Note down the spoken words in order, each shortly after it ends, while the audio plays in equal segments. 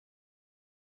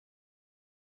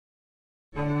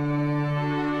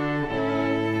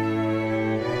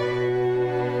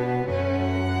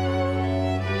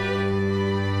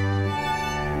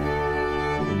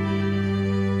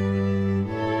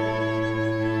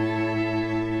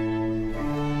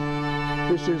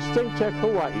This is ThinkTech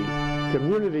Hawaii.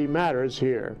 Community matters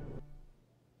here.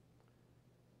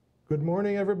 Good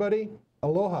morning, everybody.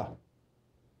 Aloha.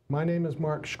 My name is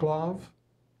Mark Shklov.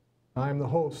 I'm the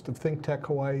host of ThinkTech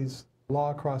Hawaii's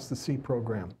Law Across the Sea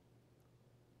program.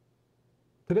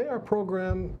 Today our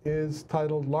program is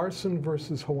titled Larsen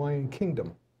versus Hawaiian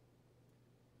Kingdom.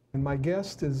 And my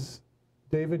guest is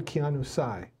David Keanu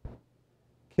Sai.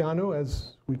 Keanu,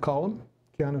 as we call him,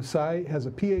 Keanu Sai has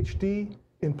a Ph.D.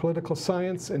 in political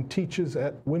science and teaches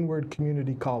at Windward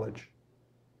Community College.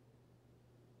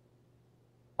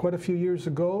 Quite a few years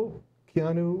ago,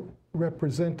 Keanu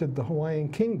represented the Hawaiian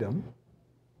Kingdom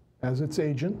as its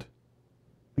agent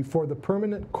before the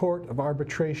Permanent Court of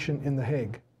Arbitration in The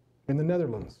Hague, in the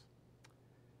Netherlands,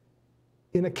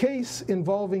 in a case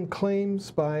involving claims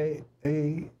by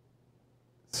a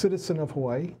citizen of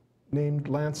Hawaii named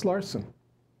Lance Larsen.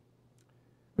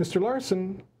 Mr.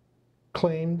 Larsen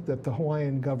claimed that the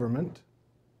Hawaiian government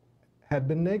had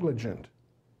been negligent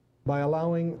by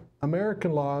allowing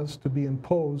American laws to be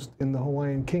imposed in the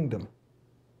Hawaiian Kingdom.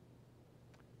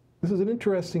 This is an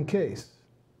interesting case.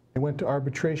 It went to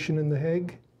arbitration in The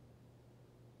Hague.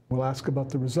 We'll ask about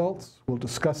the results. We'll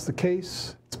discuss the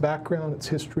case, its background, its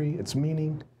history, its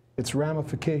meaning, its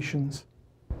ramifications,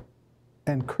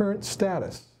 and current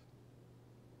status.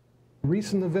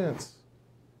 Recent events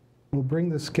will bring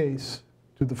this case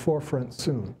to the forefront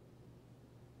soon.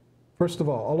 First of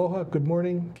all, aloha, good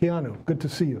morning. Keanu, good to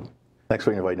see you. Thanks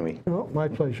for inviting me. Oh, my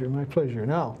pleasure, my pleasure.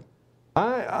 Now,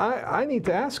 I need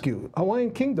to ask you, Hawaiian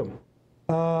Kingdom,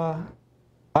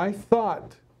 I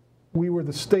thought we were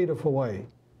the state of Hawaii.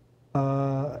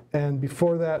 And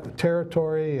before that, the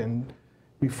territory, and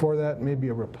before that, maybe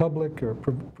a republic or a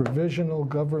provisional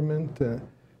government.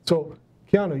 So,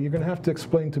 Keanu, you're going to have to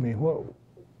explain to me,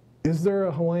 is there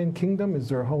a Hawaiian Kingdom? Is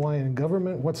there a Hawaiian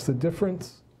government? What's the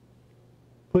difference?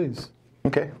 Please.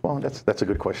 Okay, well, that's a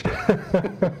good question.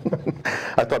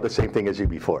 I thought the same thing as you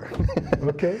before.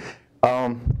 Okay.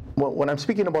 Well, when I'm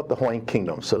speaking about the Hawaiian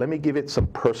Kingdom, so let me give it some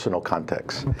personal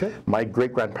context. Okay. My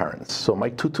great-grandparents, so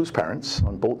my tutu's parents,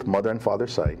 on both mother and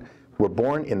father's side, were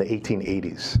born in the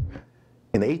 1880s.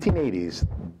 In the 1880s,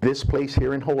 this place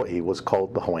here in Hawaii was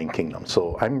called the Hawaiian Kingdom.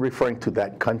 So I'm referring to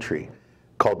that country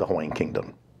called the Hawaiian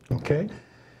Kingdom. Okay.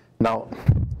 Now,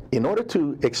 in order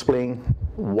to explain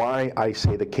why I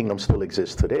say the kingdom still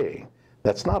exists today,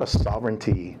 that's not a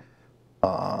sovereignty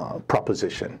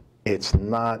proposition. It's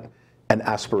not an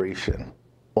aspiration.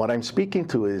 What I'm speaking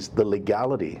to is the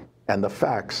legality and the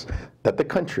facts that the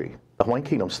country, the Hawaiian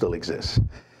Kingdom, still exists.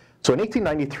 So in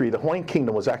 1893, the Hawaiian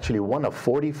Kingdom was actually one of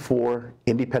 44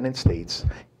 independent states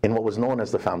in what was known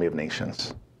as the Family of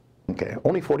Nations. Okay,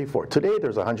 only 44. Today,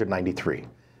 there's 193.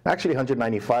 Actually,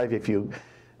 195 if you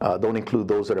don't include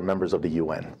those that are members of the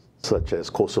UN, such as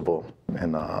Kosovo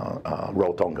and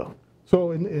Rarotonga. So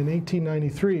in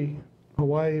 1893,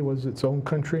 Hawaii was its own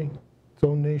country, its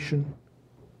own nation,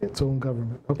 its own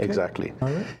government. Okay. Exactly. All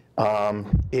right.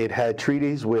 It had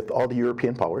treaties with all the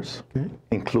European powers, okay,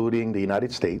 including the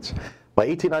United States. By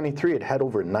 1893, it had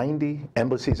over 90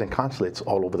 embassies and consulates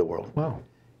all over the world. Wow.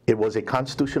 It was a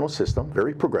constitutional system,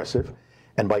 very progressive.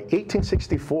 And by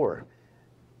 1864,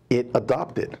 it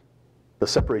adopted the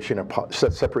separation of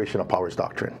powers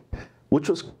doctrine, which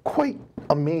was quite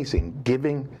amazing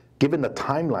given the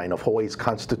timeline of Hawaii's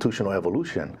constitutional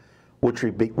evolution, which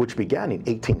began in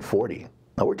 1840.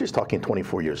 Now we're just talking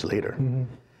 24 years later. Mm-hmm.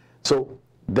 So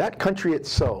that country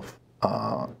itself,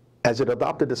 as it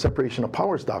adopted the separation of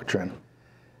powers doctrine,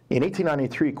 in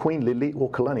 1893, Queen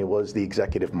Liliuokalani was the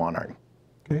executive monarch.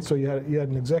 Okay, so you had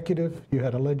an executive, you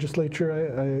had a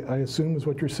legislature, I assume is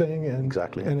what you're saying, and,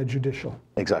 exactly, and a judicial.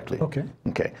 Exactly. Okay.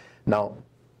 Okay. Now,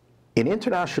 in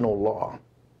international law,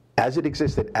 as it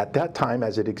existed at that time,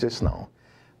 as it exists now,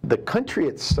 the country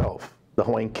itself, the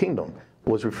Hawaiian Kingdom,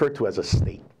 was referred to as a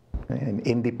state, an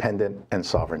independent and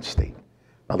sovereign state.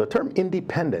 Now, the term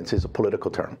independence is a political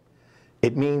term.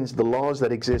 It means the laws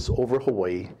that exist over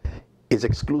Hawaii is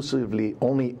exclusively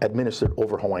only administered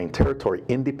over Hawaiian territory,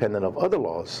 independent of other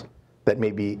laws that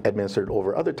may be administered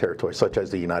over other territories, such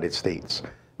as the United States,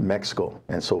 Mexico,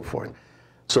 and so forth.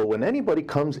 So when anybody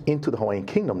comes into the Hawaiian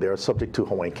Kingdom, they are subject to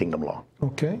Hawaiian Kingdom law.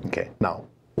 Okay. Okay. Now,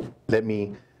 let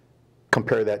me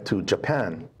compare that to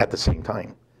Japan at the same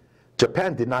time.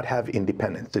 Japan did not have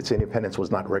independence. Its independence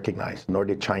was not recognized, nor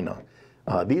did China.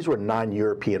 These were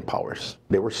non-European powers.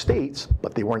 They were states,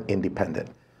 but they weren't independent.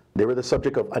 They were the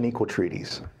subject of unequal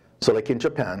treaties. So like in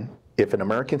Japan, if an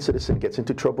American citizen gets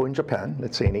into trouble in Japan,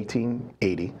 let's say in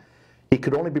 1880, he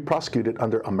could only be prosecuted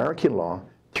under American law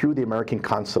through the American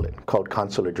consulate, called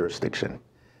consular jurisdiction.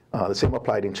 The same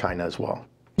applied in China as well.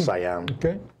 Siam,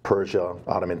 Okay. Persia,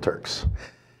 Ottoman Turks.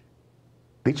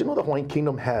 Did you know the Hawaiian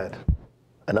Kingdom had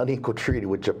an unequal treaty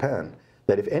with Japan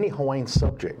that if any Hawaiian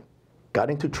subject got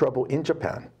into trouble in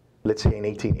Japan, let's say in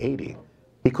 1880,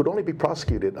 he could only be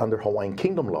prosecuted under Hawaiian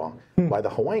Kingdom law by the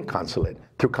Hawaiian consulate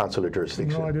through consular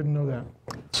jurisdiction. No, I didn't know that.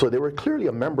 So they were clearly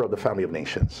a member of the family of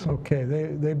nations. Okay,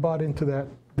 they bought into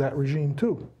that regime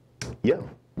too. Yeah.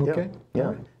 Okay. Yeah.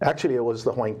 All right. Actually, it was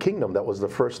the Hawaiian Kingdom that was the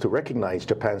first to recognize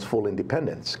Japan's full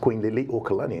independence. Queen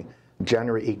Liliuokalani,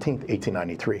 January 18th,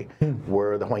 1893,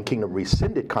 where the Hawaiian Kingdom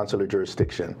rescinded consular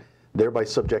jurisdiction, thereby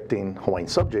subjecting Hawaiian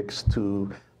subjects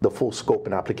to the full scope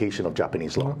and application of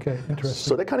Japanese law. Okay, interesting.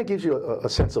 So that kind of gives you a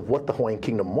sense of what the Hawaiian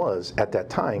Kingdom was at that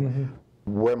time,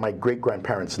 where my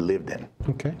great-grandparents lived in.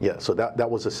 Okay. Yeah, so that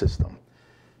was a system.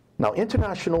 Now,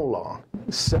 international law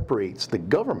separates the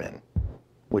government,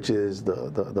 which is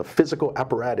the physical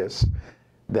apparatus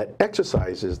that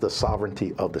exercises the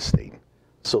sovereignty of the state.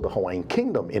 So the Hawaiian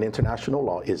Kingdom in international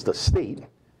law is the state.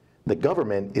 The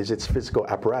government is its physical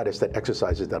apparatus that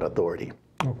exercises that authority.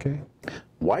 Okay.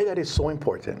 Why that is so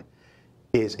important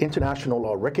is international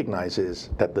law recognizes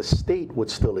that the state would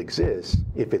still exist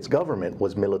if its government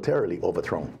was militarily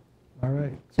overthrown. All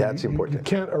right. So That's you important.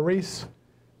 can't erase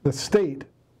the state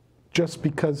just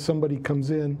because somebody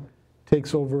comes in,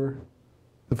 takes over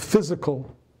the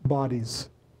physical bodies,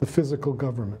 the physical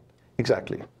government.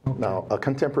 Exactly. Okay. Now, a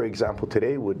contemporary example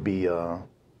today would be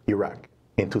Iraq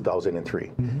in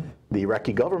 2003. The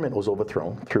Iraqi government was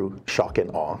overthrown through shock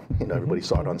and awe. You know, everybody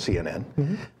saw it on CNN.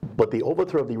 But the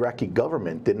overthrow of the Iraqi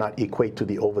government did not equate to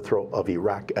the overthrow of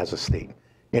Iraq as a state.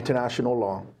 International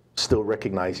law still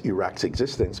recognized Iraq's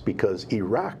existence because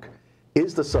Iraq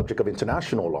is the subject of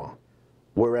international law,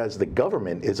 whereas the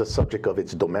government is a subject of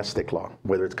its domestic law,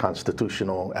 whether it's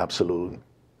constitutional, absolute,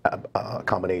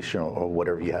 combination, or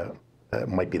whatever you have,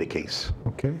 might be the case.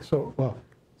 Okay. So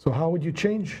so how would you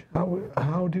change?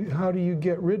 How do you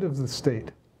get rid of the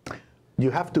state?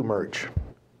 You have to merge,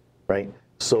 right?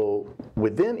 So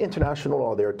within international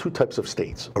law, there are two types of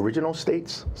states: original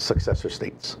states, successor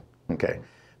states. Okay.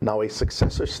 Now, a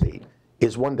successor state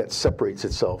is one that separates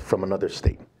itself from another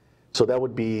state. So that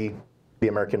would be the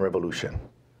American Revolution.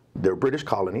 They're British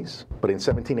colonies, but in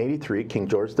 1783, King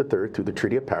George III, through the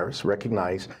Treaty of Paris,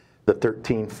 recognized the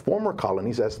 13 former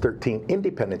colonies as 13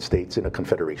 independent states in a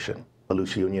confederation, a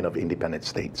loose union of independent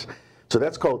states. So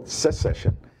that's called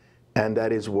secession, and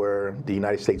that is where the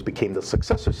United States became the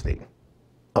successor state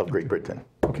of Great Britain.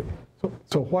 Okay.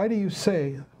 So why do you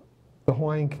say the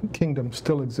Hawaiian Kingdom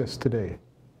still exists today?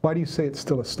 Why do you say it's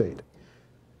still a state?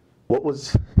 What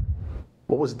was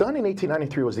done in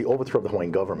 1893 was the overthrow of the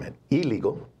Hawaiian government,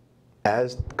 illegal,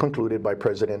 as concluded by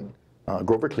President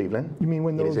Grover Cleveland. You mean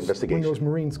when in his those investigation.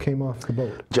 Marines came off the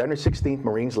boat? January 16th,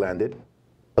 Marines landed,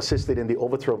 assisted in the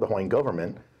overthrow of the Hawaiian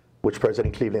government, which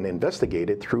President Cleveland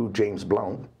investigated through James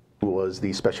Blount, who was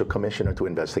the special commissioner to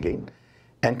investigate,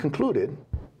 and concluded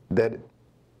that,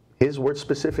 his words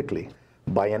specifically,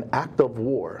 by an act of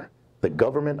war, the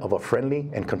government of a friendly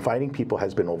and confiding people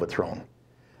has been overthrown.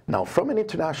 Now, from an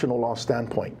international law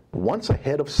standpoint, once a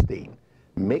head of state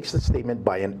makes the statement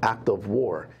by an act of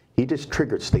war, he just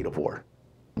triggered state of war.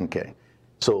 Okay.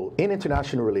 So in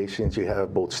international relations, you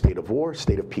have both state of war,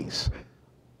 state of peace.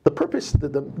 The purpose,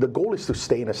 the goal is to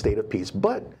stay in a state of peace,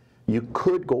 but you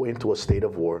could go into a state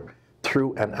of war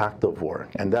through an act of war,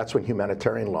 and that's when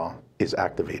humanitarian law is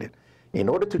activated. In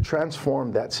order to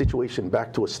transform that situation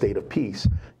back to a state of peace,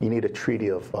 you need a treaty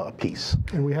of peace.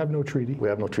 And we have no treaty. We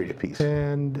have no treaty of peace.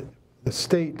 And the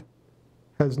state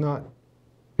has not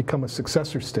become a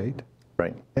successor state.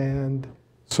 Right. And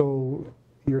so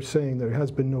you're saying there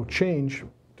has been no change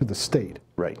to the state.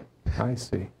 Right. I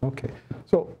see. Okay.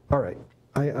 So, all right.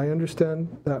 I understand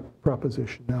that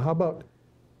proposition. Now, how about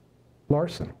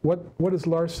Larsen? What is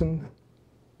Larsen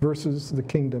versus the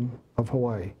Kingdom of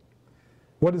Hawaii?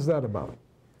 What is that about?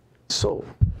 So,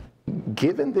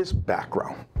 given this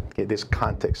background, okay, this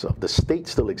context of the state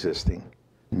still existing,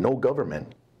 no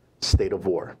government, state of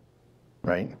war,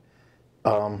 right?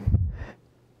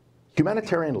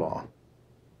 Humanitarian law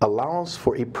allows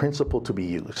for a principle to be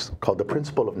used called the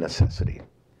principle of necessity.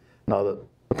 Now, the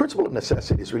principle of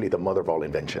necessity is really the mother of all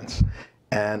inventions.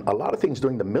 And a lot of things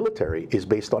during the military is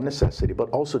based on necessity, but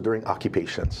also during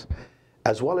occupations,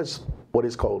 as well as what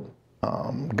is called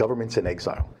governments in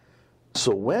exile.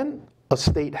 So when a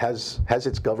state has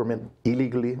its government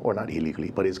illegally, or not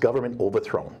illegally, but its government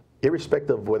overthrown,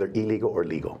 irrespective of whether illegal or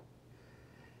legal,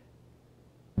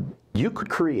 you could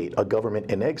create a government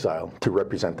in exile to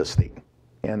represent the state.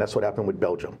 And that's what happened with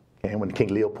Belgium. And when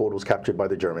King Leopold was captured by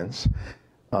the Germans,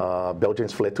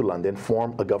 Belgians fled to London,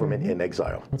 formed a government in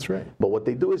exile. That's right. But what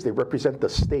they do is they represent the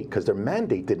state because their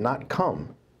mandate did not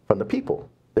come from the people.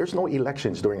 There's no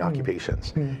elections during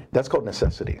occupations. That's called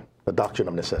necessity, the doctrine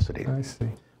of necessity. I see.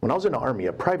 When I was in the Army,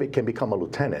 a private can become a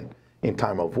lieutenant in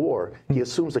time of war. He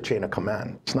assumes the chain of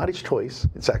command. It's not his choice.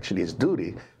 It's actually his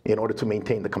duty in order to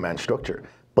maintain the command structure.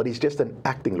 But he's just an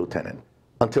acting lieutenant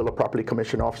until a properly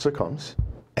commissioned officer comes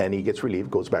and he gets relieved,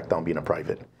 goes back down being a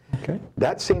private. Okay.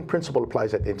 That same principle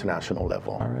applies at the international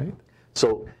level. All right.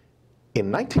 So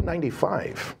in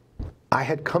 1995, I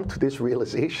had come to this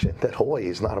realization that Hawaii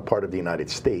is not a part of the United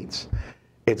States.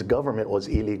 Its government was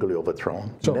illegally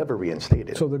overthrown, never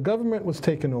reinstated. So the government was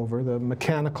taken over, the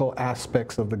mechanical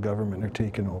aspects of the government are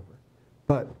taken over,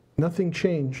 but nothing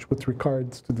changed with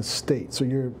regards to the state.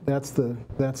 So that's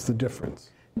the difference.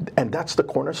 And that's the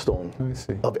cornerstone I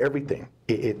see. of everything.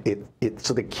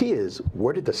 So the key is,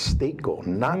 where did the state go,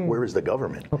 not where is the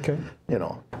government? Okay. You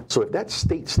know, so if that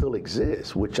state still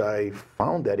exists, which I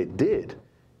found that it did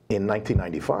in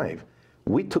 1995,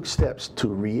 we took steps to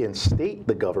reinstate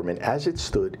the government as it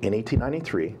stood in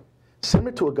 1893,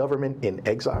 similar to a government in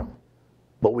exile,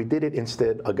 but we did it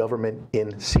instead a government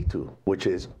in situ, which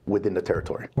is within the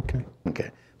territory. Okay. Okay.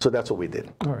 So that's what we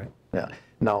did. All right. Yeah.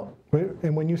 Now,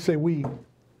 And when you say we,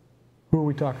 who are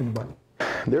we talking about?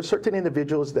 there are certain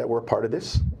individuals that were part of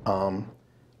this.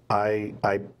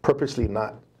 I purposely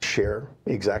not share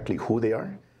exactly who they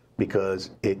are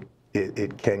because it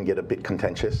can get a bit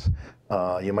contentious.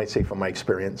 You might say from my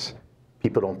experience,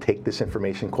 people don't take this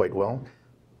information quite well,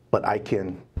 but I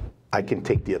can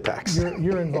take the attacks.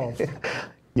 You're involved.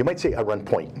 You might say I run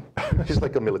point, just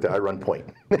like a military, I run point.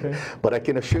 Okay. But I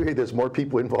can assure you there's more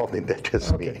people involved in that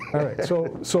just Okay. me. All right.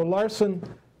 So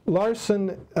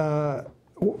Larsen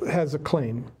has a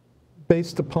claim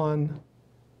based upon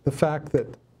the fact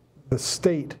that the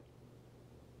state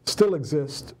still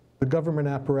exists, the government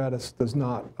apparatus does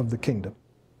not of the kingdom.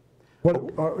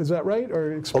 Is that right?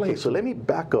 Or explain. Okay, so let me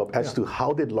back up as to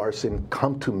how did Larsen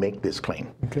come to make this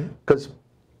claim. Okay. Because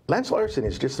Lance Larsen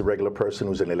is just a regular person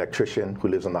who's an electrician who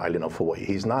lives on the island of Hawaii.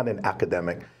 He's not an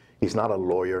academic. He's not a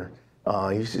lawyer.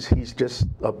 He's just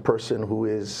a person who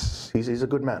he's a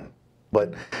good man.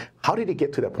 But how did he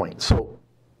get to that point? So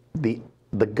the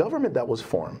government that was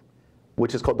formed,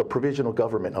 which is called the Provisional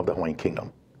Government of the Hawaiian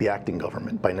Kingdom, the acting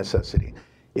government by necessity,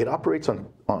 it operates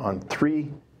on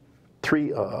three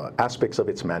aspects of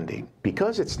its mandate.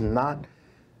 Because it's not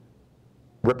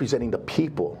representing the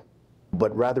people,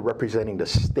 but rather representing the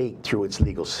state through its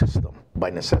legal system by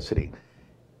necessity.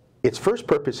 Its first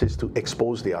purpose is to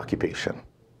expose the occupation.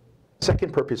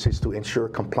 Second purpose is to ensure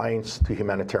compliance to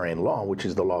humanitarian law, which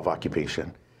is the law of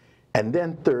occupation. And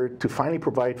then third, to finally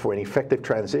provide for an effective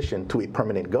transition to a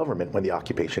permanent government when the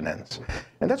occupation ends.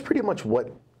 And that's pretty much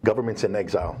what governments in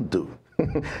exile do.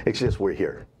 It's just we're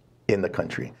here in the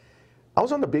country. I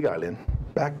was on the Big Island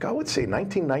back, I would say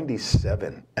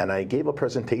 1997, and I gave a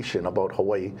presentation about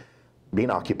Hawaii being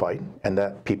occupied and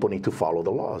that people need to follow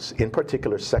the laws. In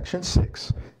particular, Section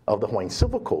 6 of the Hawaiian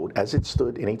Civil Code, as it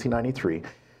stood in 1893,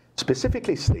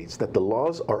 specifically states that the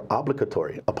laws are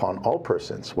obligatory upon all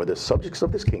persons, whether subjects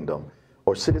of this kingdom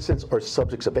or citizens or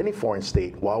subjects of any foreign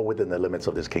state while within the limits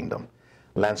of this kingdom.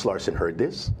 Lance Larsen heard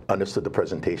this, understood the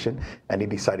presentation, and he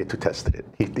decided to test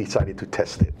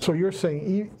it. So you're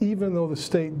saying even though the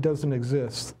state doesn't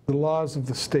exist, the laws of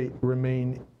the state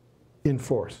remain in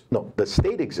force? No, the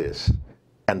state exists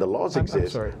and the laws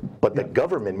exist, but the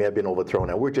government may have been overthrown,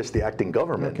 and we're just the acting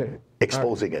government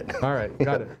exposing it. All right,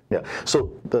 got it. Yeah.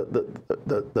 So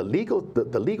the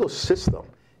legal system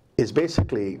is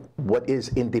basically what is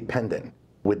independent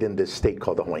within this state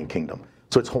called the Hawaiian Kingdom.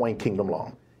 So it's Hawaiian Kingdom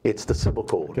law. It's the civil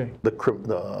code, the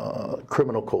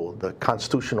criminal code, the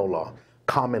constitutional law,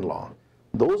 common law.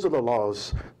 Those are the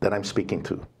laws that I'm speaking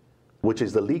to, which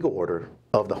is the legal order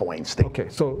of the Hawaiian state. Okay,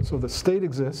 so the state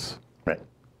exists, right?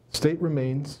 State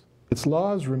remains, its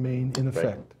laws remain in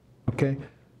effect, right. Okay?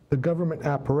 The government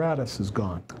apparatus is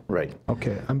gone. Right.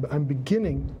 Okay, I'm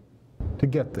beginning to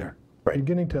get there, right.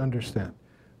 Beginning to understand.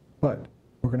 But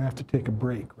we're going to have to take a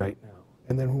break right now.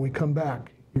 And then when we come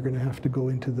back, you're going to have to go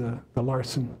into the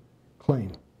Larsen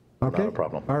claim. Okay? Not a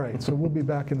problem. All right, so we'll be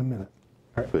back in a minute.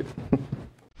 All right. Good.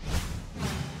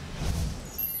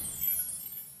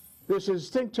 This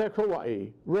is ThinkTech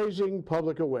Hawaii, raising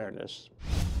public awareness.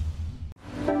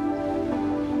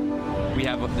 We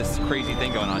have this crazy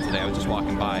thing going on today. I was just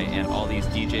walking by, and all these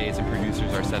DJs and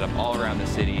producers are set up all around the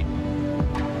city.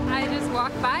 I just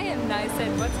walked by and I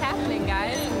said, "What's happening,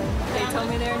 guys?" And they told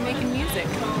me they were making music.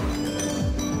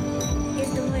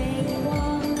 Is the way you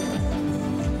walk,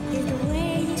 is the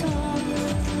way you talk.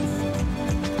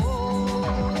 Oh,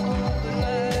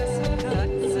 the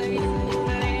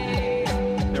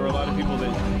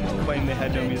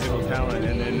had no musical talent,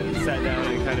 and then sat down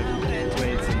and kind of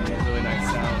played some really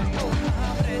nice sounds.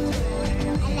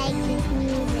 I like this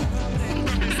music.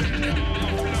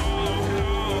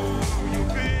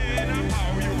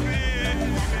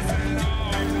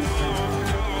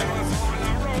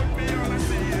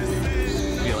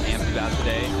 Feel amped about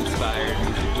today, inspired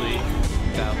musically,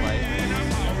 about life.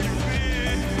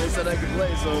 They said I could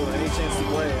play, so any chance to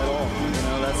play at all. You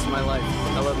know, that's my life.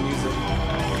 I love music.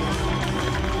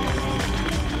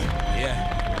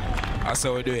 Yeah, I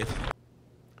saw it do it.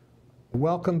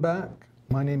 Welcome back.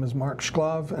 My name is Mark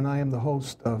Shklov, and I am the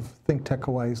host of ThinkTech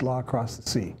Hawaii's Law Across the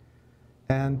Sea.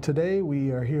 And today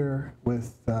we are here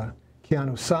with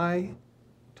Keanu Sai,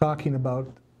 talking about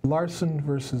Larsen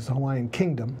versus the Hawaiian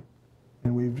Kingdom.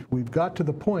 And we've got to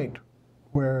the point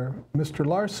where Mr.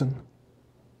 Larsen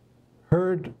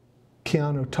heard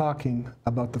Keanu talking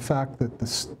about the fact that the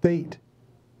state,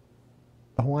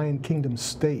 the Hawaiian Kingdom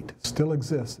state, still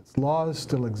exists. Its laws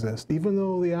still exist, even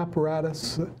though the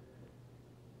apparatus,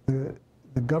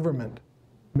 the government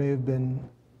may have been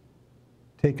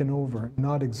taken over,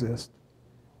 not exist.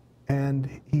 And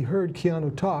he heard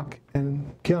Keanu talk,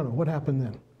 and Keanu, what happened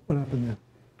then? What happened then?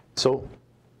 So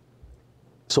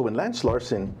when Lance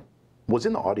Larsen was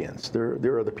in the audience, there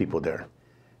are other people there.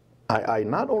 I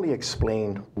not only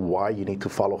explained why you need to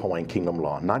follow Hawaiian Kingdom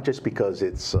law, not just because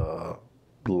it's the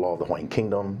law of the Hawaiian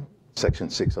Kingdom, Section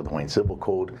 6 of the Hawaiian Civil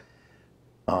Code,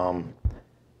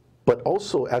 but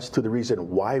also as to the reason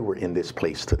why we're in this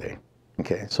place today.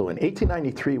 Okay, so in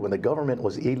 1893, when the government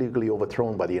was illegally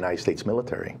overthrown by the United States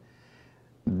military,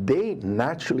 they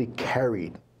naturally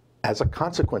carried, as a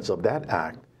consequence of that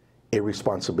act, a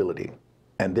responsibility.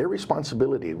 And their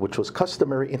responsibility, which was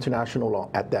customary international law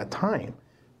at that time,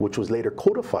 which was later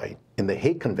codified in the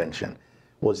Hague Convention,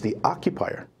 was the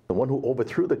occupier, the one who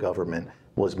overthrew the government,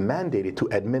 was mandated to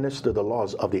administer the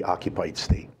laws of the occupied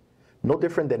state. No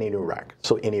different than in Iraq.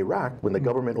 So in Iraq, when the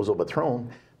government was overthrown,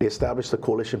 they established the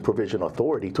Coalition Provision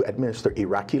Authority to administer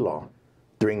Iraqi law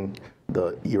during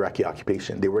the Iraqi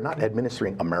occupation. They were not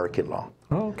administering American law.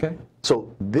 Oh, okay.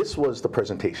 So this was the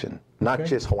presentation, not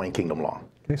just Hawaiian Kingdom law.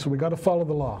 Okay, so we got to follow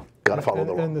the law. Got to follow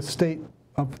the law. And the state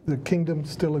of the kingdom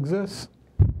still exists.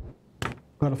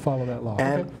 Got to follow that law.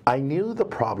 And okay. I knew the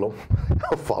problem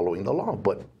of following the law,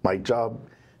 but my job,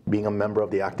 being a member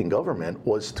of the acting government,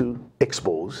 was to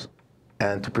expose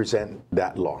and to present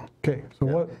that law. Okay,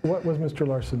 so what was Mr.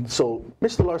 Larsen's? So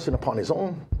Mr. Larsen, upon his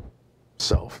own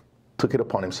self, took it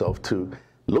upon himself to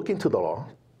look into the law.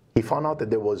 He found out that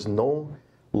there was no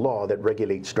law that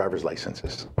regulates driver's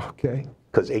licenses. Okay.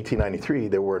 Because 1893,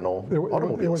 there were no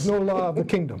automobiles. There was no law of the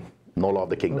kingdom. No law of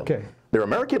the kingdom. Okay. There are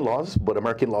American laws, but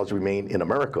American laws remain in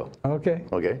America. Okay.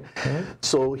 Okay. Right.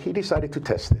 So he decided to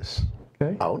test this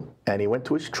out, and he went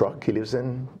to his truck. He lives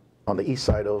on the east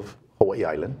side of Hawaii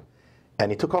Island,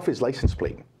 and he took off his license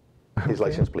plate. His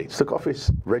license plates. Took off his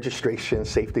registration,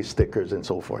 safety stickers, and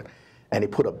so forth. And he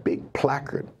put a big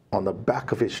placard on the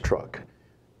back of his truck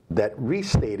that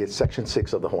restated Section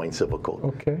 6 of the Hawaiian Civil Code.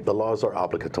 Okay. The laws are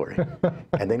obligatory.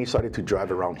 And then he started to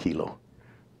drive around Hilo.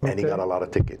 And he got a lot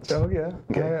of tickets. Oh, yeah.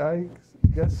 Okay. I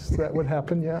guess that would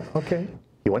happen, yeah. Okay.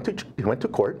 He went to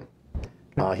court.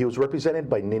 He was represented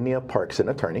by Ninia Parks, an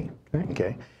attorney.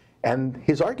 Okay. And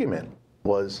his argument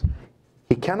was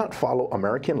he cannot follow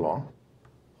American law,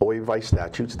 Hawaii revised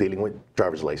statutes dealing with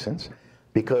driver's license,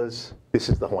 because this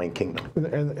is the Hawaiian Kingdom.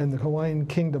 And the Hawaiian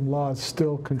Kingdom laws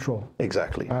still control.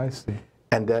 Exactly. I see.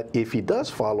 And that if he does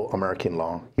follow American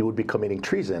law, he would be committing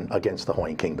treason against the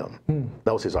Hawaiian Kingdom.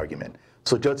 That was his argument.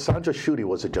 So Judge Sandra Schutte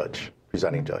was a judge,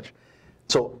 presiding judge.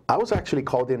 So I was actually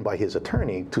called in by his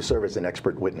attorney to serve as an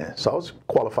expert witness. So I was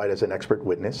qualified as an expert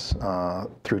witness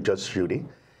through Judge Schutte.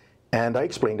 And I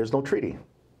explained there's no treaty.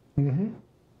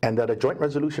 And that a joint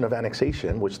resolution of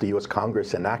annexation, which the U.S.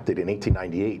 Congress enacted in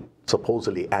 1898,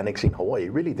 supposedly annexing Hawaii,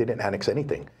 really didn't annex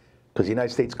anything. Because the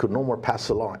United States could no more pass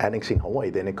a law annexing Hawaii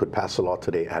than it could pass a law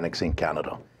today annexing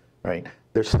Canada, right?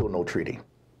 There's still no treaty.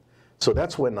 So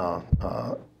that's when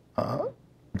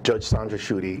Judge Sandra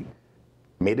Schutte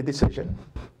made a decision,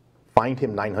 fined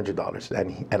him $900.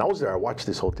 And I was there, I watched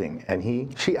this whole thing.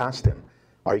 And she asked him,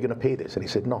 are you going to pay this? And he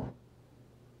said, no.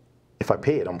 If I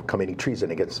pay it, I'm committing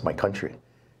treason against my country.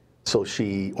 So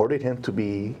she ordered him to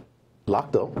be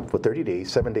locked up for 30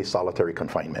 days, 7 days solitary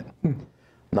confinement.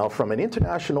 Now, from an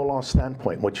international law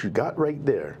standpoint, what you got right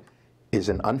there is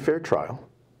an unfair trial,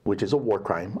 which is a war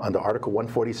crime under Article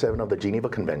 147 of the Geneva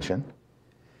Convention.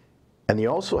 And you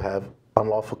also have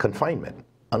unlawful confinement,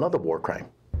 another war crime.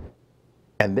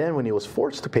 And then when he was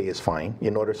forced to pay his fine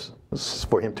in order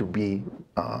for him to be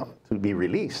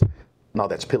released, now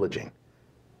that's pillaging.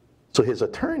 So his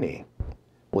attorney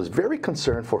was very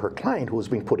concerned for her client who was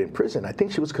being put in prison. I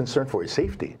think she was concerned for his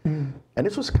safety. And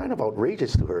this was kind of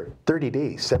outrageous to her. 30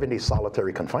 days, 7 days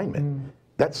solitary confinement.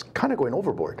 That's kind of going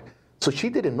overboard. So she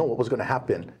didn't know what was going to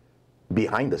happen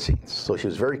behind the scenes. So she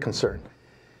was very concerned.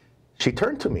 She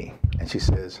turned to me and she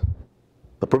says,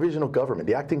 the provisional government,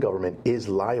 the acting government, is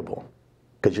liable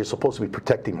because you're supposed to be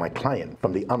protecting my client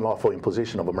from the unlawful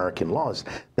imposition of American laws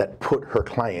that put her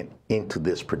client into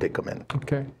this predicament.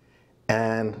 Okay.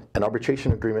 And an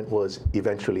arbitration agreement was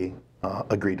eventually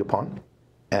agreed upon,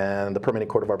 and the Permanent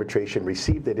Court of Arbitration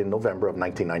received it in November of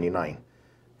 1999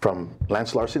 from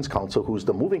Lance Larsen's counsel, who's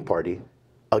the moving party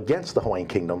against the Hawaiian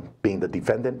Kingdom being the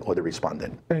defendant or the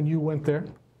respondent. And you went there,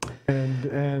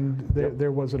 and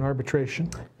there was an arbitration.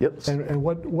 Yep. And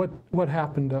what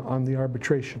happened on the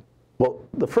arbitration? Well,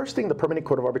 the first thing the Permanent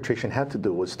Court of Arbitration had to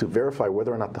do was to verify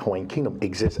whether or not the Hawaiian Kingdom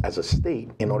exists as a state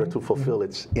in order to fulfill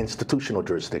its institutional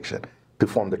jurisdiction to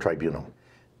form the tribunal.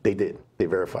 They did. They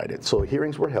verified it. So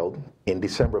hearings were held in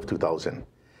December of 2000.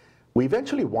 We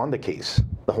eventually won the case,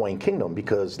 the Hawaiian Kingdom,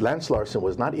 because Lance Larsen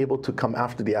was not able to come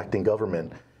after the acting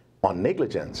government on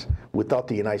negligence without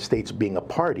the United States being a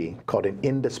party called an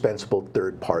indispensable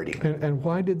third party. And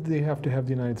why did they have to have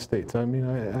the United States? I mean,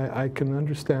 I can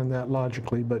understand that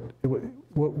logically, but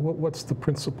what's the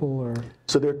principle? Or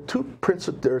so there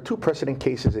are two precedent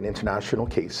cases in international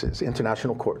cases,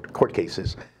 international court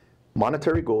cases,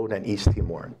 Monetary Gold and East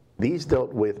Timor. These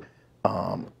dealt with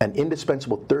an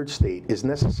indispensable third state is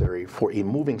necessary for a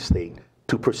moving state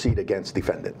to proceed against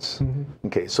defendants.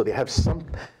 Okay, so they have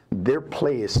their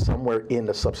play is somewhere in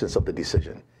the substance of the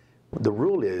decision. The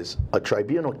rule is a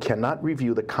tribunal cannot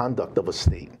review the conduct of a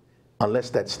state unless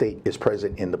that state is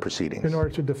present in the proceedings. In order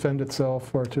to defend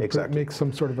itself or to make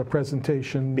some sort of a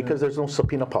presentation. Because there's no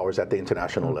subpoena powers at the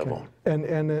international level. And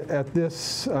at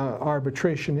this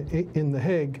arbitration in The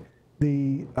Hague,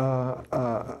 the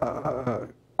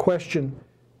question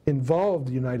involved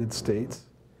the United States.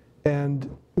 And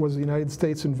was the United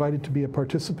States invited to be a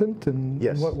participant? And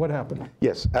yes. What happened?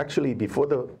 Yes. Actually, before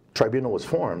the tribunal was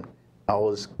formed, I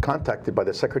was contacted by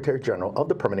the Secretary General of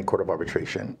the Permanent Court of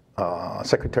Arbitration,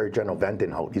 Secretary General Van den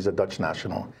Hout. He's a Dutch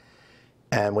national.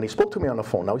 And when he spoke to me on the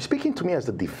phone, now he's speaking to me as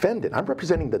the defendant. I'm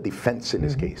representing the defense in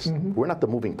this case. We're not the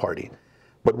moving party,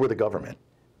 but we're the government.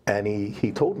 And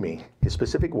he told me his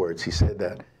specific words. He said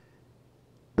that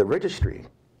the registry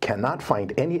cannot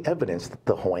find any evidence that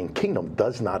the Hawaiian Kingdom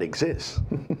does not exist.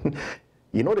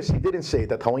 You notice he didn't say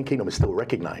that the Hawaiian Kingdom is still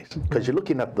recognized, because you're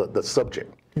looking at the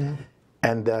subject.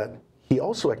 And that he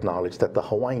also acknowledged that the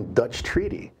Hawaiian-Dutch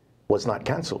treaty was not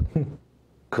canceled,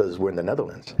 because we're in the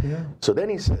Netherlands. So then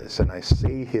he says, and I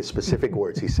say his specific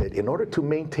words, he said, in order to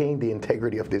maintain the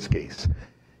integrity of this case,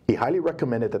 he highly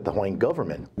recommended that the Hawaiian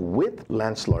government, with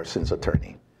Lance Larsen's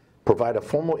attorney, provide a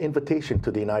formal invitation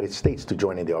to the United States to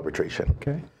join in the arbitration.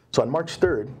 Okay. So on March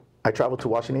 3rd, I traveled to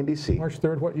Washington, D.C. March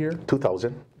 3rd, what year?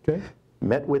 2000. Okay.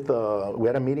 Met with, we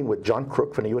had a meeting with John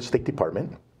Crook from the U.S. State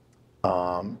Department,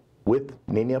 with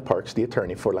Nina Parks, the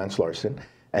attorney for Lance Larsen,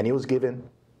 and he was given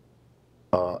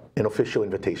an official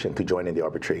invitation to join in the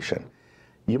arbitration.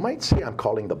 You might say I'm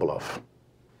calling the bluff.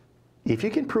 If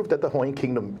you can prove that the Hawaiian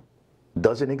Kingdom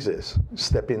doesn't exist,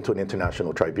 step into an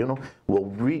international tribunal, we'll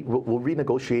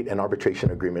renegotiate an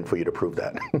arbitration agreement for you to prove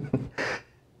that.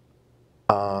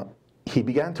 He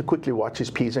began to quickly watch his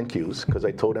P's and Q's, because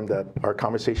I told him that our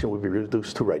conversation would be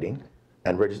reduced to writing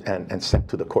and sent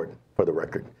to the court for the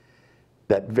record.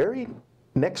 That very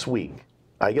next week,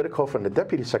 I get a call from the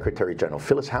Deputy Secretary General,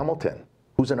 Phyllis Hamilton,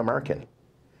 who's an American.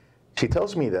 She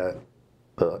tells me that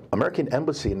the American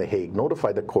Embassy in The Hague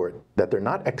notified the court that they're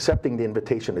not accepting the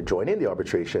invitation to join in the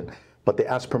arbitration, but they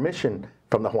asked permission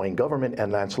from the Hawaiian government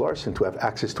and Lance Larsen to have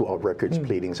access to all records,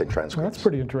 pleadings, and transcripts. Well, that's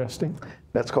pretty interesting.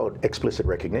 That's called explicit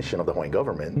recognition of the Hawaiian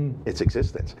government, its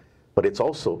existence. But it's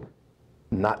also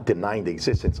not denying the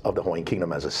existence of the Hawaiian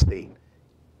Kingdom as a state.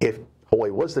 If Hawaii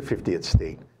was the 50th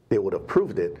state, they would have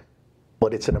proved it,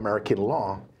 but it's an American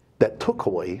law that took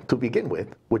Hawaii to begin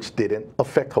with, which didn't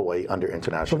affect Hawaii under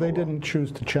international law. So they didn't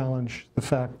choose to challenge the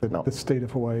fact that the state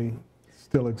of Hawaii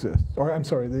still exists. Or I'm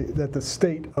sorry, that the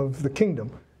state of the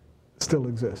kingdom still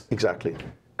exists. Exactly,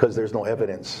 because there's no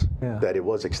evidence that it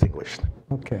was extinguished.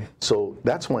 Okay. So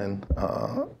that's when,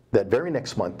 that very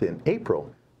next month in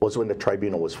April, was when the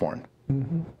tribunal was formed.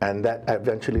 And that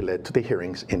eventually led to the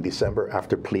hearings in December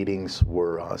after pleadings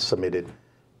were submitted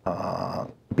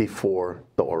before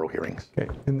the oral hearings. Okay.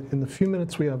 In the few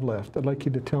minutes we have left, I'd like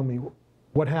you to tell me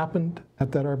what happened at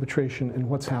that arbitration and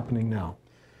what's happening now.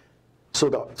 So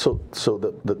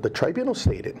the tribunal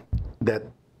stated that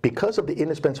because of the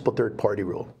indispensable third party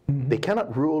rule, they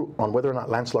cannot rule on whether or not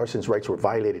Lance Larsen's rights were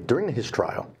violated during his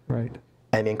trial. Right.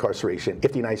 and incarceration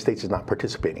if the United States is not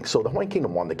participating. So the Hawaiian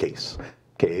Kingdom won the case.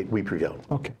 Okay, we prevailed.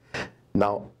 Okay.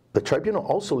 Now, the tribunal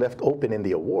also left open in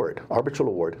the award, arbitral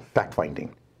award,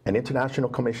 fact-finding. An international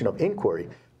commission of inquiry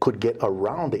could get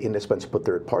around the indispensable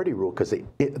third-party rule because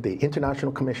the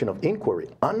International Commission of Inquiry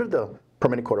under the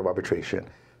Permanent Court of Arbitration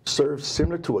serves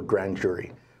similar to a grand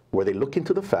jury, where they look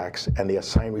into the facts and they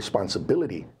assign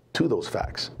responsibility to those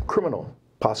facts, criminal,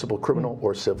 possible criminal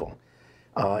or civil.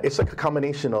 It's like a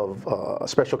combination of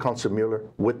Special Counsel Mueller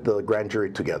with the grand jury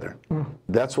together.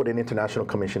 That's what an International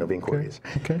Commission of Inquiry is.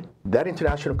 Okay. That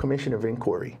International Commission of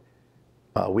Inquiry,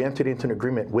 we entered into an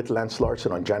agreement with Lance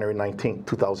Larsen on January 19,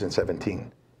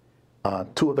 2017.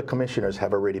 2 of the commissioners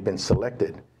have already been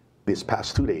selected these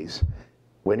past 2 days,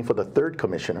 waiting for the 3rd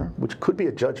commissioner, which could be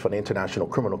a judge for the International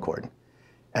Criminal Court.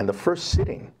 And the first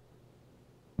sitting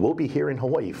will be here in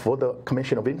Hawaii for the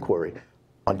Commission of Inquiry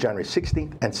on January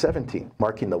 16th and 17th,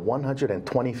 marking the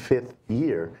 125th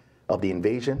year of the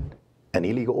invasion and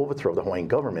illegal overthrow of the Hawaiian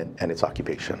government and its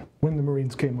occupation. When the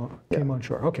Marines came on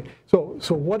shore. Okay. So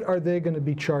what are they going to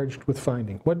be charged with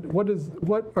finding?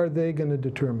 What are they going to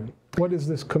determine? What is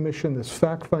this commission, this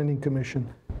fact-finding commission,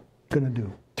 going to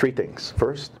do? 3 things.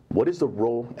 First, what is the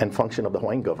role and function of the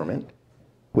Hawaiian government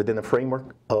within the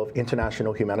framework of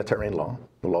international humanitarian law,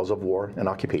 the laws of war and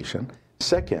occupation?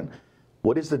 Second,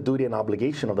 what is the duty and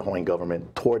obligation of the Hawaiian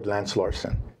government toward Lance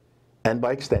Larsen, and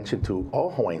by extension to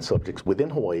all Hawaiian subjects within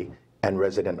Hawaii and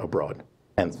resident abroad?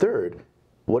 And third,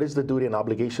 what is the duty and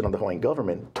obligation of the Hawaiian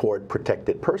government toward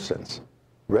protected persons,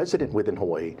 resident within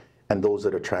Hawaii, and those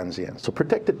that are transient? So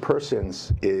protected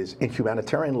persons is, in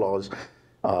humanitarian laws,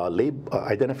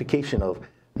 identification of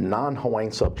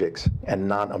non-Hawaiian subjects and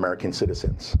non-American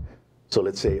citizens. So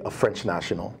let's say a French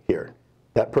national here.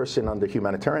 That person under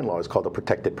humanitarian law is called a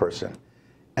protected person.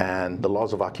 And the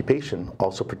laws of occupation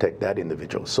also protect that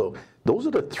individual. So those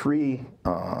are the 3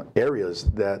 areas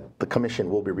that the commission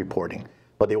will be reporting.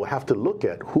 But they will have to look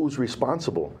at who's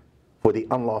responsible for the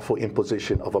unlawful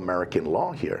imposition of American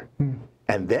law here,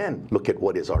 and then look at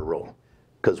what is our role.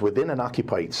 Because within an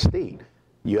occupied state,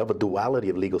 you have a duality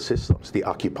of legal systems, the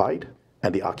occupied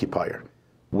and the occupier.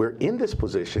 We're in this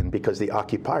position because the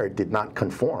occupier did not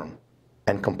conform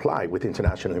and comply with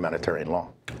international humanitarian law.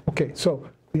 Okay, so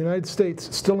the United States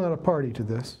is still not a party to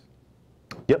this.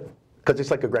 Yep, because it's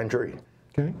like a grand jury.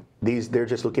 Okay. They're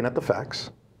just looking at the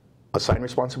facts, assign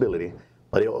responsibility,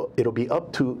 but it'll be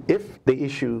up to, if they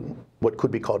issue what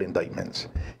could be called indictments,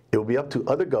 it will be up to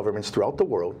other governments throughout the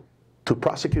world to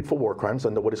prosecute for war crimes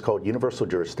under what is called universal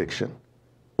jurisdiction,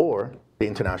 or the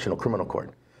International Criminal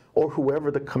Court, or whoever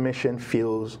the commission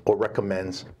feels or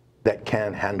recommends that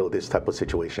can handle this type of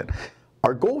situation.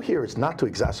 Our goal here is not to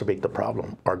exacerbate the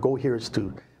problem. Our goal here is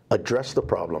to address the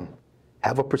problem,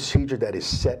 have a procedure that is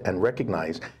set and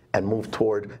recognized, and move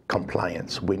toward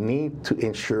compliance. We need to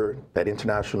ensure that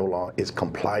international law is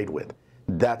complied with.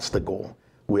 That's the goal.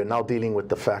 We are now dealing with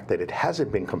the fact that it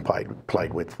hasn't been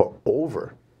complied with for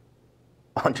over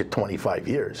 125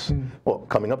 years, well,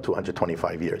 coming up to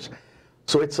 125 years.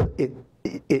 So it's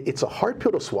a hard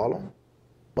pill to swallow,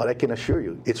 but I can assure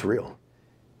you it's real.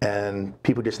 And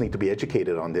people just need to be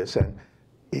educated on this, and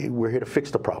we're here to fix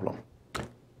the problem.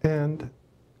 And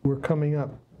we're coming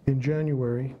up in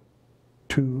January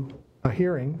to a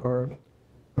hearing or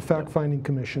a fact-finding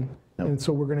commission, and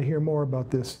so we're going to hear more about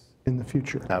this in the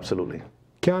future. Absolutely.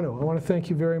 Keanu, I want to thank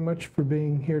you very much for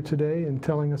being here today and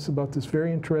telling us about this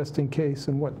very interesting case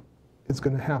and what is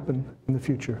going to happen in the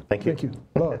future. Thank you. Thank you.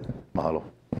 Aloha. Mahalo.